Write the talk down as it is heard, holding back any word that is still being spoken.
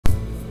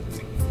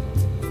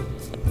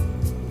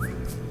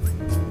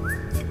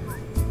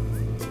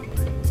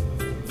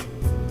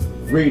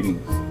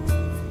Greetings.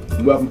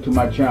 Welcome to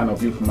my channel,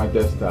 View from My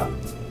Desktop.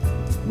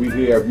 We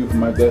here at View from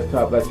My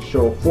Desktop like to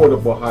show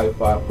affordable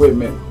hi-fi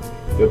equipment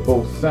that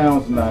both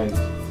sounds nice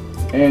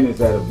and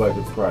is at a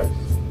budget price.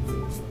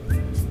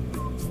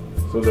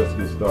 So let's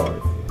get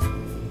started.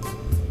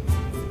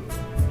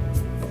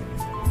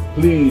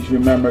 Please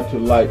remember to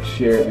like,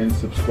 share, and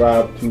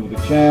subscribe to the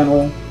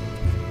channel.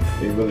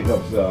 It really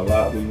helps us out a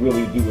lot. We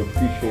really do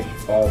appreciate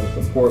all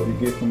the support we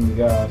get from you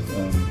guys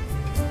and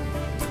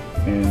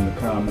the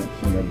comments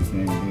and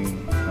everything.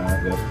 I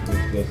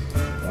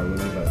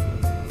really like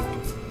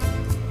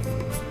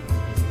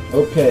it.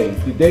 Okay,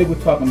 today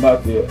we're talking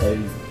about the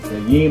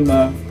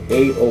Aiyima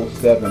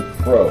A07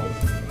 Pro.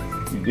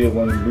 We did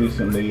one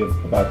recently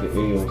about the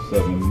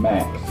A07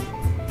 Max,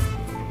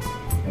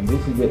 and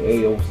this is the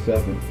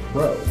A07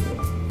 Pro.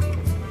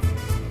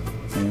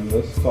 And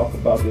let's talk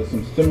about there's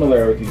some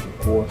similarities, of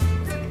course.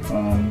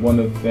 One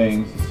of the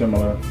things that's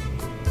similar,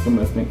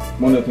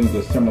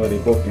 they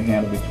both can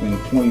handle between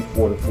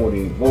 24 to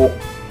 48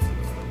 volts.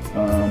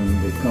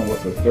 They come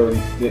with a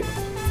 36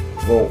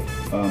 volt,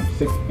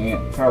 6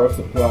 amp power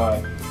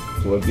supply,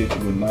 so it gives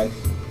you a nice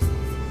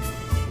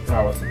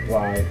power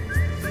supply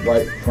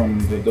right from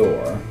the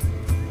door.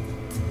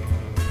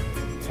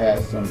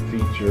 Has some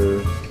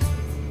features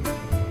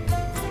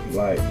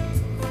like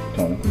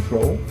tone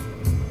control.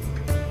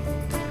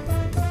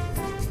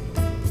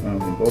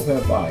 They both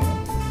have volume.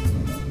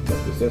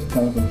 It says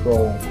tone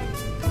control,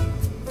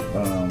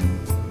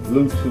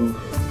 Bluetooth,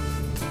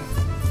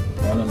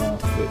 on and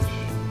off switch,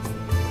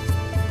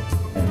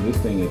 and this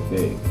thing is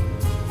big.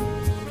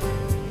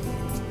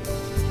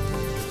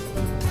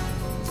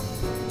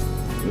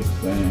 This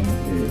thing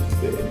is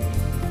big,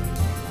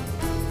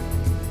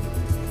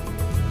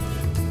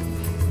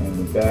 and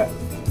the back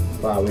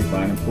 5-way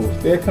binding pulls.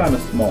 They're kind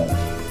of small,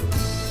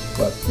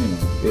 but you know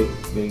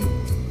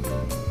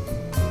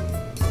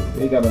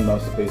they got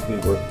enough space. They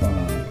work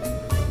fine.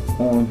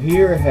 On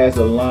here it has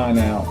a line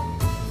out,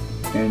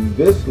 and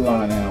this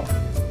line out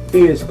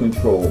is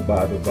controlled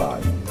by the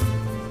volume.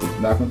 It's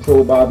not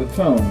controlled by the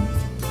tone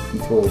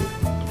control,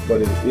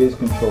 but it is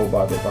controlled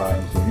by the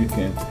volume. So you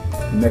can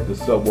connect the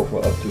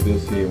subwoofer up to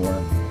this here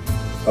one,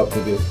 up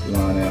to this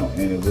line out,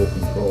 and it will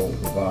control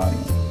the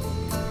volume.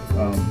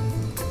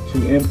 2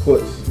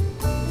 inputs,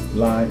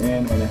 line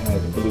in, and it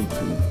has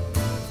Bluetooth.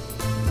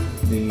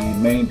 The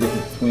main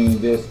difference between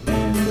this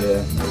and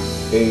the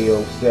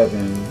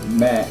A07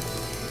 Max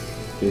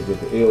is that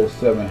the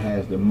A07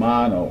 has the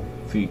mono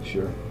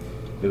feature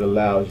that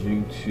allows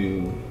you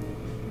to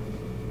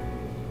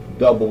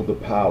double the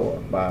power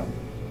by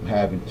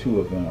having 2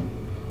 of them,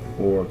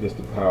 or just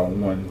to power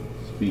 1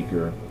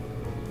 speaker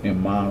in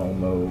mono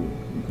mode.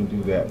 You can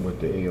do that with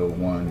the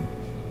A01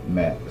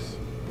 Max.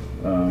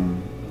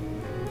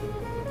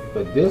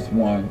 But this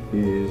one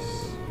is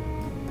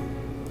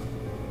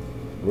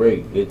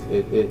great. It's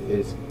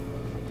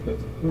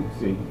let's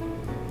see.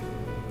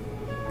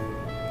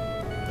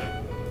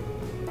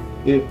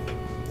 If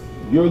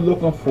you're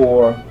looking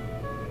for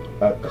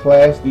a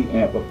Class D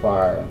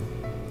amplifier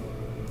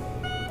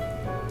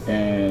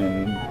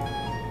and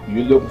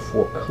you're looking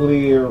for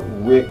clear,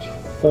 rich,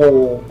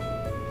 full,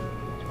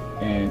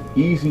 and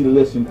easy to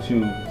listen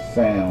to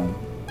sound,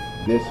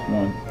 this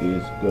one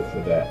is good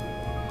for that.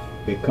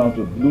 It comes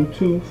with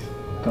Bluetooth,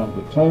 comes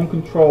with tone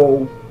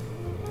control.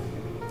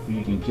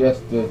 You can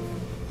adjust the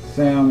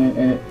sound,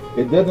 and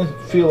it doesn't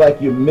feel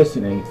like you're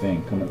missing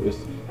anything.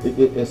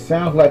 It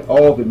sounds like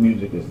all the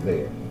music is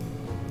there.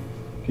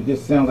 It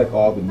just sounds like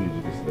all the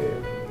music is there.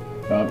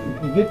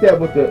 You get that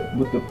with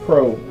the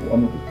Pro.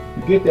 You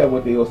get that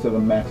with the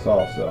A07 Max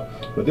also,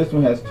 but this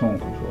one has tone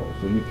control,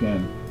 so you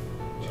can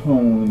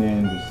tone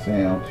in the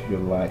sound to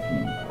your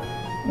liking.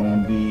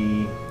 On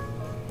the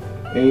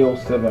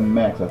A07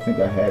 Max, I think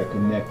I had it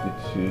connected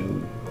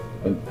to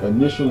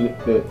initially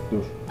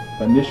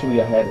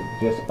I had it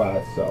just by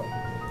itself,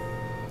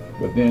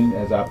 but then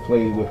as I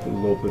played with it a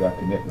little bit, I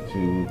connected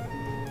to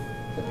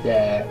a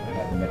DAC, I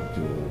had connected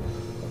to a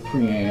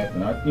preamp,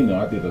 and I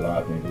did a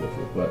lot of things with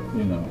it. But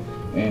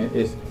and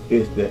it's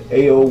the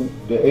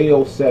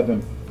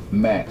A07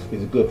 Max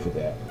is good for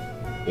that.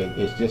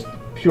 It's just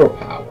pure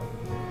power,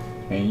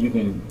 and you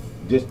can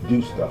just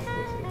do stuff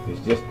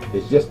with it.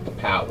 It's just the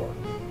power.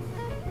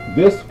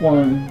 This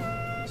one,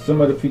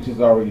 some of the features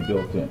are already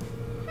built in.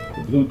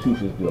 The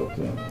Bluetooth is built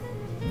in.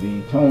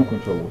 The tone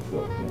control is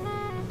built in.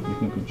 You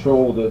can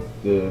control the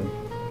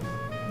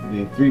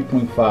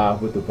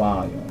 3.5 with the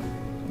volume.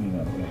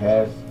 It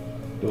has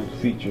those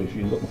features. If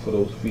you're looking for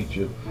those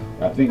features,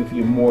 I think if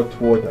you're more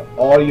toward the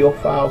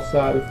audiophile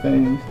side of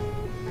things,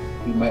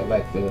 you might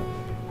like the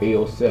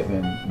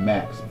A07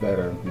 Max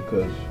better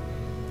because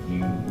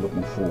you're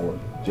looking for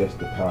just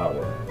the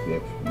power.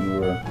 If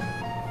you're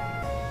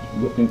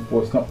looking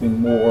for something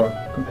more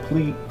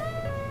complete,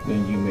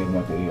 then you may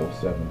want the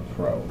A07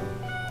 Pro.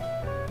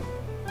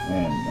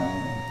 And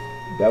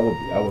I would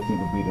think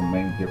would be the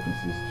main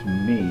differences to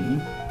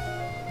me.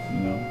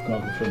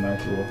 Comes with a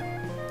nice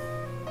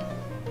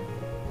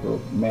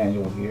little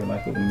manual here,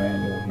 nice little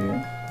manual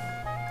here,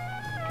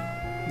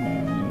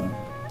 and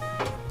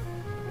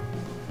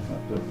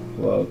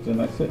plugs, and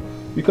that's it.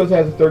 Because it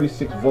has a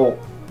 36 volt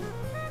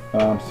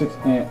 6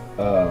 amp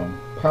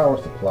power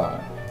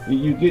supply,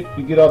 you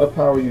get all the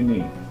power you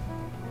need.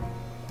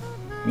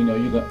 You know,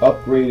 you can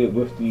upgrade it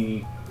with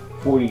the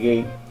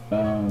 48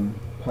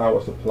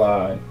 power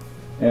supply,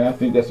 and I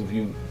think that's if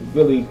you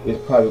really, it's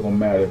probably gonna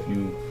matter if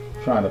you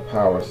trying to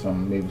power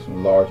maybe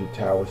some larger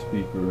tower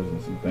speakers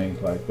and some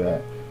things like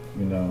that.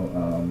 You know,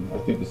 I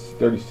think this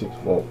 36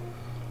 volt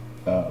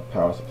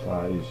power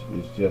supply is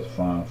just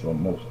fine for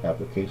most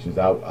applications.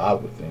 I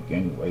would think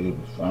anyway. It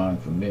was fine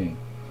for me.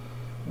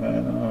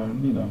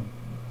 And you know,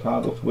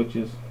 toggle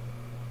switches,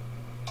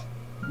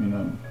 you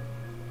know,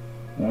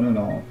 on and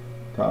off,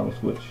 toggle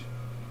switch,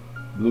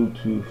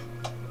 Bluetooth,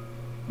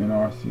 and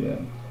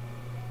RCA.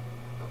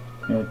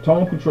 And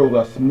tone controls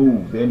are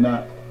smooth. They're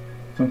not,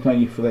 sometimes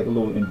you feel like a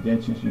little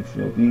indentions. You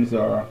feel these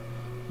are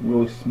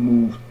really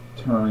smooth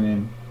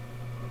turning.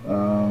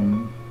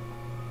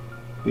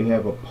 They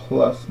have a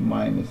plus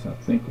minus, I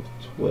think, of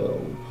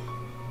 12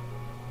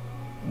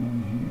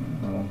 on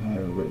here. I don't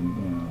have it written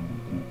down, I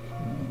think.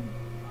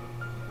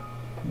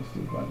 Let's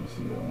see if I can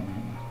see it on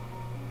here.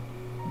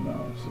 No, I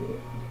don't see it.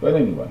 But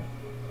anyway,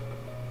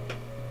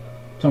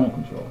 tone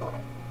control.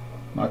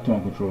 My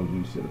tone control is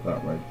usually sit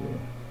about right there,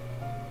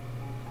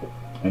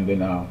 and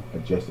then I'll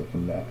adjust it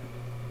from that.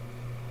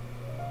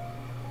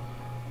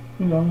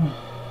 You know,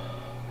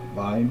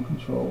 volume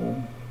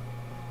control.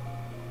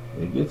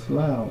 It gets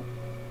loud.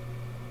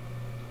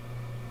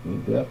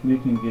 It definitely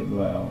can get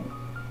loud.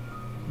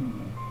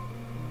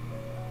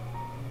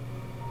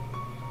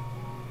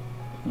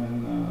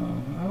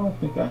 And I don't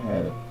think I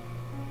had it.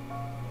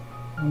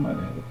 I might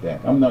have had it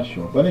back. I'm not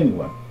sure. But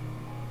anyway,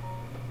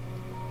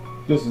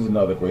 this is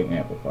another great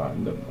amplifier.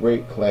 The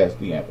great Class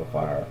D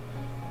amplifier.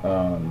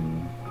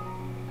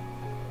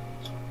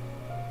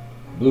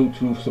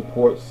 Bluetooth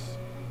supports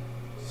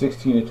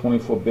 16 and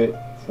 24-bit,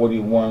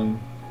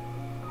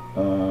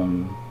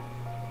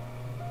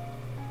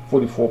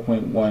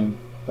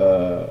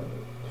 44.1,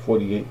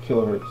 48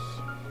 kilohertz.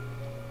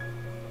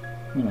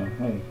 You know,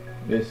 hey,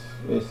 it's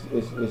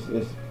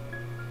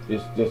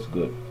just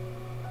good.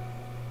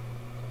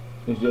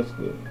 It's just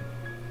good.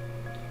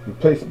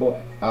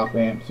 Replaceable op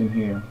amps in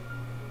here.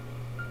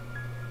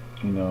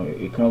 You know,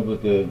 it comes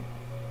with the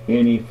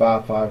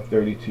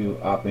NE5532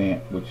 op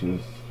amp, which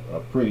is a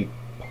pretty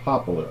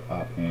popular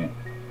op amp,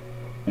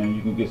 and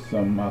you can get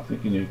some. I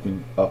think, you know, you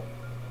can up,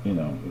 you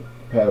know,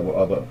 compatible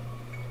other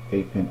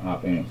 8-pin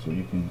op amps, so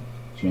you can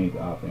change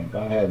the op amp.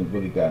 I haven't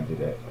really gotten to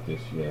that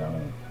this year.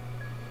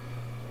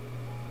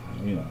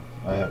 You know,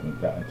 I haven't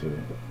gotten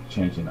to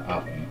changing the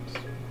op amps,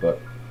 but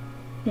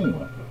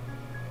anyway,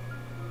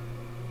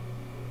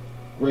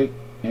 great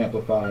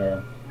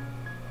amplifier,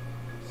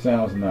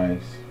 sounds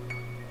nice.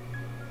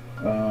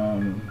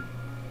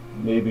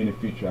 Maybe in the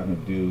future I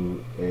can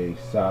do a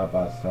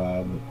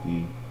side-by-side with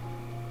the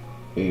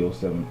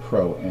A07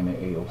 Pro and the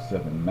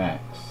A07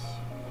 Max,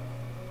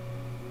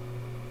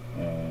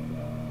 and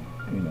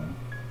you know,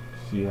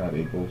 see how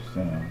they both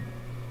sound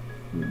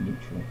with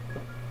neutral.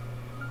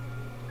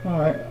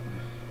 Alright,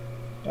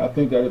 I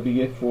think that'll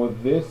be it for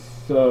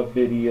this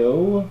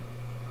video.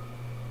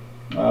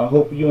 I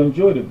hope you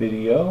enjoyed the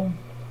video,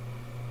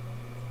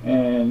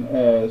 and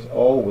as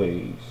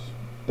always,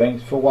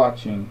 thanks for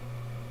watching.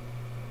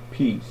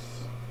 Peace.